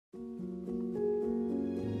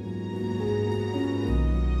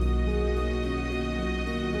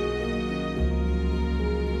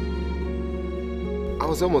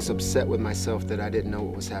was almost upset with myself that I didn't know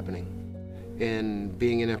what was happening. And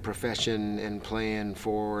being in a profession and playing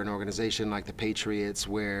for an organization like the Patriots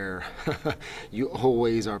where you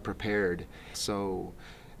always are prepared. So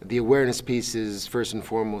the awareness piece is first and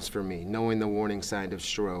foremost for me, knowing the warning sign of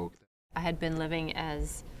stroke. I had been living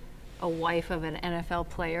as a wife of an NFL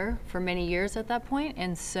player for many years at that point,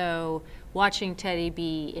 and so watching Teddy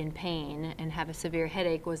be in pain and have a severe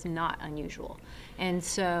headache was not unusual. And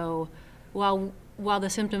so while the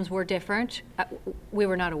symptoms were different, we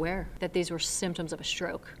were not aware that these were symptoms of a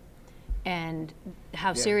stroke and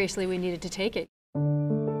how seriously we needed to take it.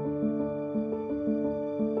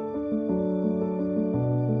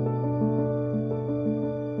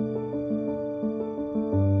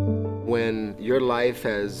 When your life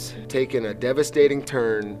has taken a devastating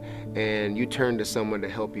turn and you turn to someone to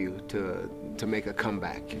help you to make a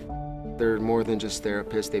comeback. They're more than just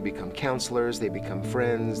therapists, they become counselors, they become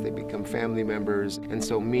friends, they become family members, and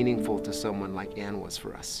so meaningful to someone like Ann was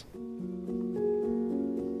for us.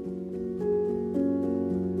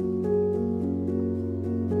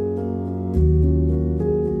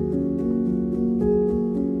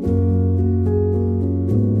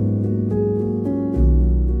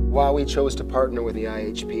 Why we chose to partner with the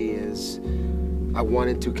IHP is I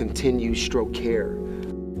wanted to continue stroke care.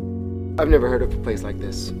 I've never heard of a place like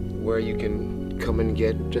this where you can come and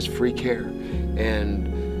get just free care.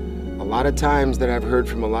 And a lot of times that I've heard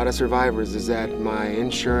from a lot of survivors is that my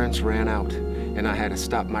insurance ran out and I had to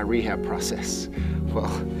stop my rehab process.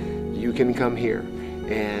 Well, you can come here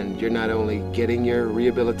and you're not only getting your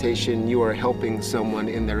rehabilitation, you are helping someone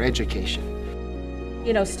in their education.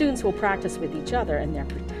 You know, students will practice with each other and they're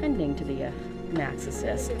pretending to be a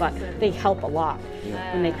narcissist, but they help a lot.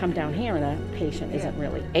 When they come down here and a patient isn't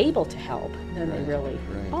really able to help, then they really,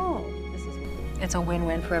 oh, this is... It's a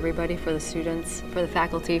win-win for everybody, for the students, for the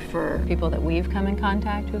faculty, for people that we've come in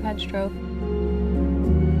contact who've had stroke.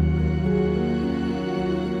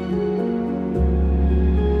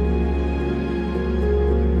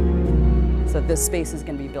 So this space is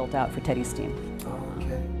going to be built out for Teddy's team.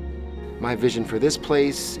 Okay. My vision for this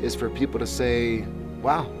place is for people to say,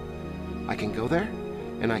 wow, I can go there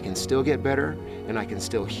and I can still get better and I can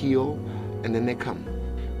still heal, and then they come.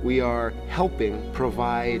 We are helping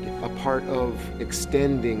provide a part of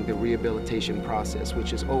extending the rehabilitation process,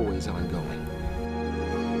 which is always ongoing.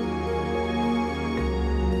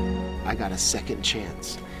 I got a second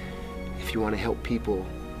chance. If you want to help people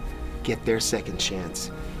get their second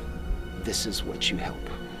chance, this is what you help.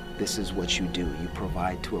 This is what you do. You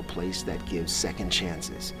provide to a place that gives second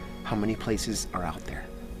chances. How many places are out there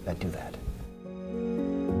that do that?